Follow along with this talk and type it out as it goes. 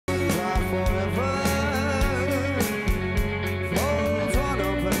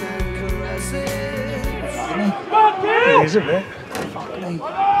is a bit. Don't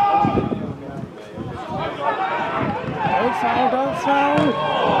foul, don't foul.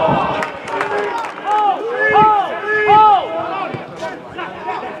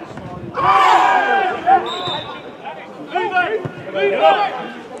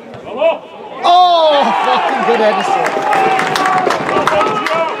 Oh, fucking good Edison.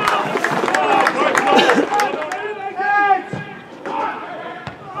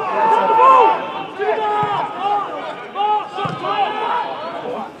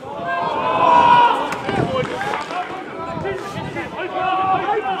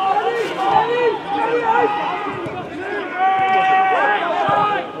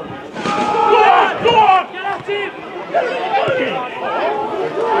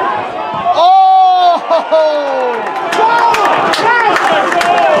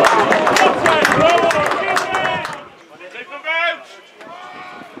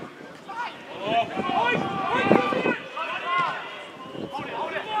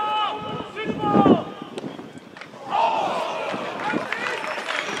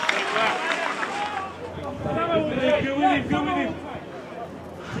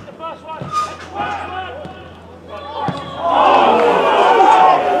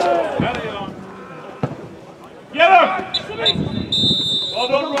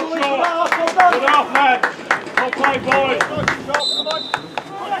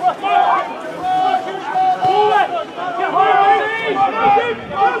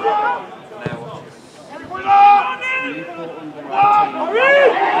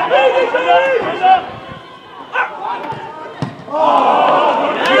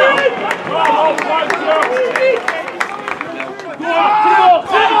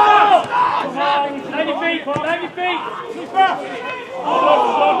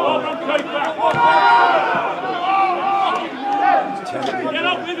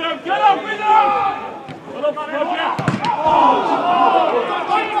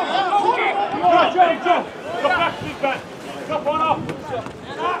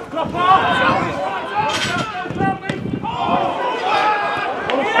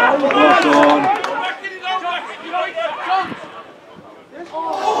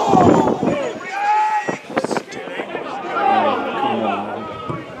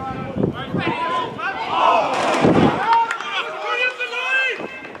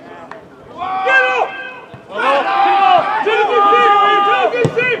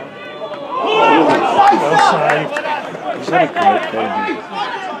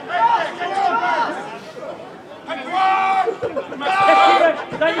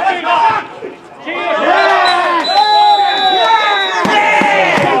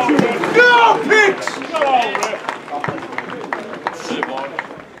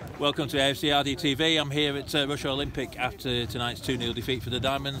 Welcome to AFCRDTV. I'm here at Rushall Olympic after tonight's 2-0 defeat for the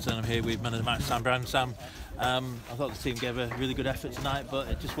Diamonds, and I'm here with man of the match Sam Brown. Sam, I thought the team gave a really good effort tonight, but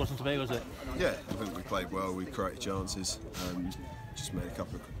it just wasn't to be, was it? Yeah, I think we played well, we created chances, just made a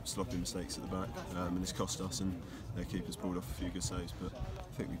couple of sloppy mistakes at the back, and it's cost us, and their keepers pulled off a few good saves, but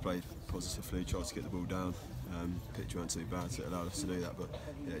I think we played positively, tried to get the ball down. Pitch weren't too bad, so it allowed us to do that, but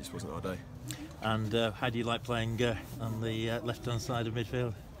yeah, it just wasn't our day. And how do you like playing on the left-hand side of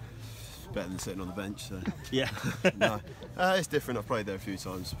midfield? Better than sitting on the bench, so yeah. No, it's different. I've played there a few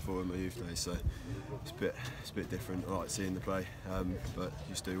times before in my youth days, so it's a bit different. I like seeing the play, but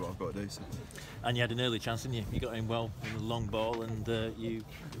just do what I've got to do. So. And you had an early chance, didn't you? You got in well in the long ball, and you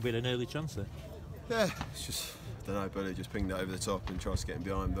had an early chance there. Yeah, it's just I don't know, Billy just pinged it over the top and tried to get him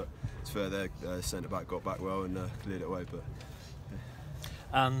behind, but it's fair there. Centre back got back well and cleared it away, but.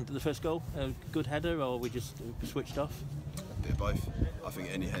 Yeah. And the first goal, a good header, or we just switched off? A bit of both. I think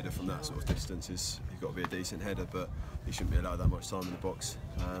any header from that sort of distance you've got to be a decent header, but you shouldn't be allowed that much time in the box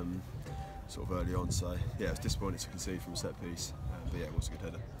sort of early on. So yeah, it was disappointing to concede from a set piece, but yeah, it was a good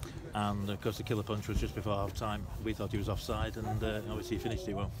header. And of course the killer punch was just before half time. We thought he was offside, and obviously he finished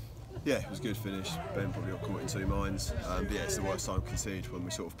it well. Yeah, it was a good finish. Ben probably got caught in two minds, but yeah, it's the worst time to concede when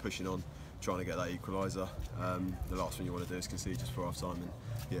we're sort of pushing on, trying to get that equaliser. The last thing you want to do is concede just before half time, and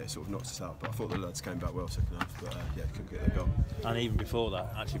yeah, it sort of knocked us out. But I thought the lads came back well second half, but yeah, couldn't get their goal. And even before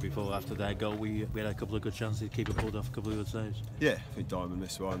that, actually after their goal, we had a couple of good chances. The keeper pulled off a couple of good saves. Yeah, I think Diamond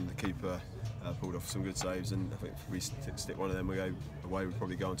missed one, the keeper pulled off some good saves, and I think if we stick one of them, we go away, we'd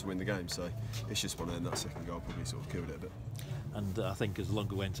probably go on to win the game. So it's just one of them. That second goal probably sort of killed it a bit. And I think as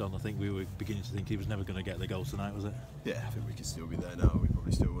longer went on, I think we were beginning to think he was never going to get the goal tonight, was it? Yeah, I think we could still be there now. We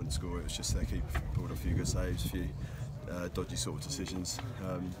probably still wouldn't score. It was just their keeper pulled off a few good saves, a few dodgy sort of decisions.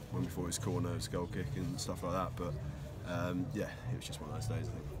 When we thought it was corner, it was a goal kick and stuff like that. But yeah, it was just one of those days,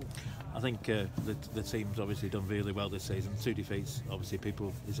 I think. I think the team's obviously done really well this season. 2 defeats, obviously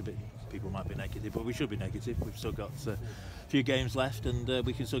people might be negative, but we should be negative. We've still got a few games left, and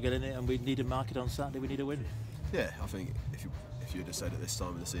we can still get in it. And we need a market on Saturday. We need a win. Yeah, I think if you'd have said at this time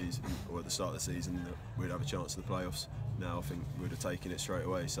of the season or at the start of the season that we'd have a chance of the playoffs, now I think we'd have taken it straight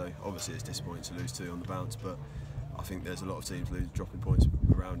away. So obviously it's disappointing to lose 2 on the bounce, but I think there's a lot of teams dropping points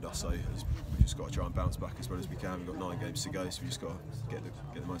around us, so we've just got to try and bounce back as well as we can. We've got 9 games to go, so we've just got to get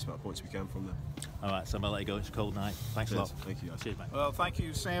the most amount of points we can from them. All right, Sam, I'll let you go. It's a cold night. Thanks a lot. Thank you, guys. Cheers, mate. Well, thank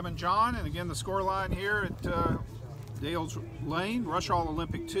you, Sam and John. And again, the scoreline here at Dales Lane, Rushall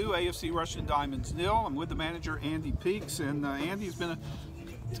Olympic 2, AFC Rushden Diamonds 0. I'm with the manager, Andy Peaks, and Andy's been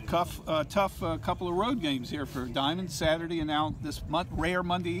a tough couple of road games here for Diamonds, Saturday and now this rare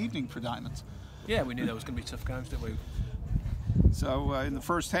Monday evening for Diamonds. Yeah, we knew there was going to be tough games, didn't we? So in the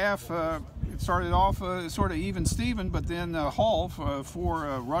first half, it started off sort of even-steven, but then Hall for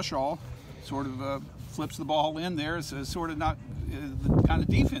Rushall sort of flips the ball in there. It's sort of not the kind of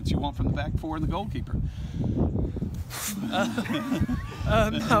defense you want from the back four and the goalkeeper.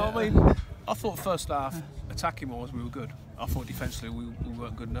 No, I mean, I thought first half, attacking-wise, we were good. I thought defensively we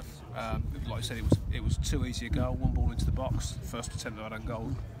weren't good enough. Like I said, it was too easy a goal, 1 ball into the box. First attempt at a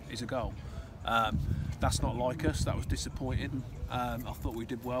goal is a goal. That's not like us. That was disappointing. I thought we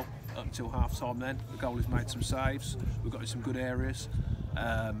did well up until half-time. Then the goalie's made some saves. We've got in some good areas.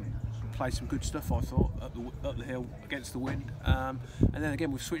 Played some good stuff, I thought, up the hill against the wind. And then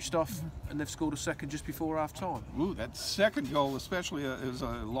again we've switched off, and they've scored a second just before half-time. Ooh, that second goal especially is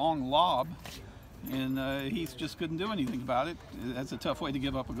a long lob, and he just couldn't do anything about it. That's a tough way to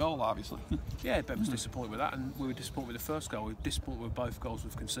give up a goal, obviously. Yeah, Ben was disappointed with that, and we were disappointed with the first goal. We were disappointed with both goals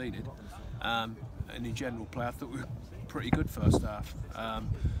we've conceded. And in general play, I thought we were pretty good first half.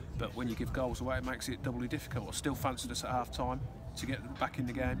 But when you give goals away, it makes it doubly difficult. I still fancied us at half-time to get back in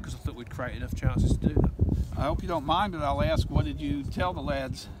the game because I thought we'd create enough chances to do that. I hope you don't mind, but I'll ask, what did you tell the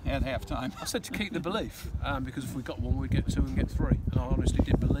lads at halftime? I said to keep the belief, because if we got 1, we'd get 2 and get 3. And I honestly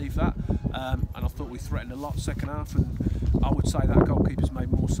did believe that. And I thought we threatened a lot second half, and I would say that goalkeeper's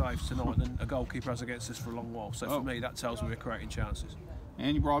made more saves tonight than a goalkeeper has against us for a long while. So for me, that tells me we're creating chances.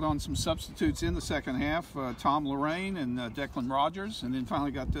 And you brought on some substitutes in the second half, Tom Lorraine and Declan Rogers, and then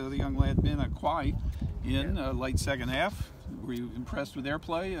finally got the young lad Ben Aquai in late second half. Were you impressed with their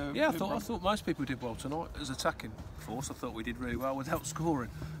play? Yeah, I thought most people did well tonight as attacking force. I thought we did really well without scoring,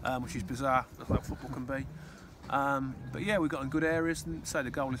 which is bizarre, as like football can be. But yeah, we got in good areas, and say the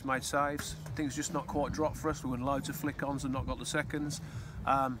goalie's made saves. Things just not quite dropped for us. We won loads of flick-ons and not got the seconds.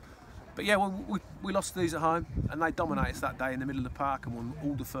 But yeah, we lost these at home, and they dominated us that day in the middle of the park and won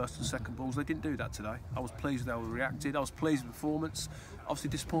all the first and second balls. They didn't do that today. I was pleased with how we reacted. I was pleased with the performance. Obviously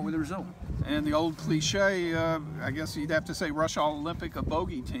disappointed with the result. And the old cliche, I guess you'd have to say Rushall Olympic, a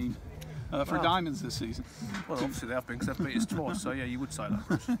bogey team for Diamonds this season. Well, obviously they have been, because they've beat us twice, so yeah, you would say that.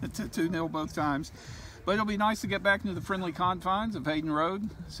 2-0 both times. But it'll be nice to get back into the friendly confines of Hayden Road,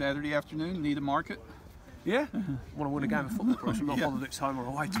 Saturday afternoon, Needham Market. Yeah, want to win a game of football, Bruce. I'm not bothered if it's home or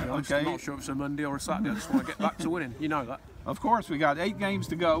away, to be honest. Okay. I'm not sure if it's a Monday or a Saturday. I just want to get back to winning. You know that. Of course, we got 8 games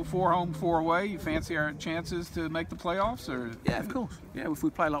to go, 4 home, 4 away. You fancy our chances to make the playoffs? Or? Yeah, of course. Yeah, if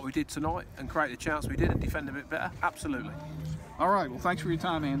we play like we did tonight and create the chance we did and defend a bit better, absolutely. All right, well, thanks for your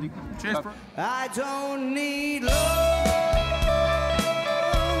time, Andy. Cheers, bro. I don't need love.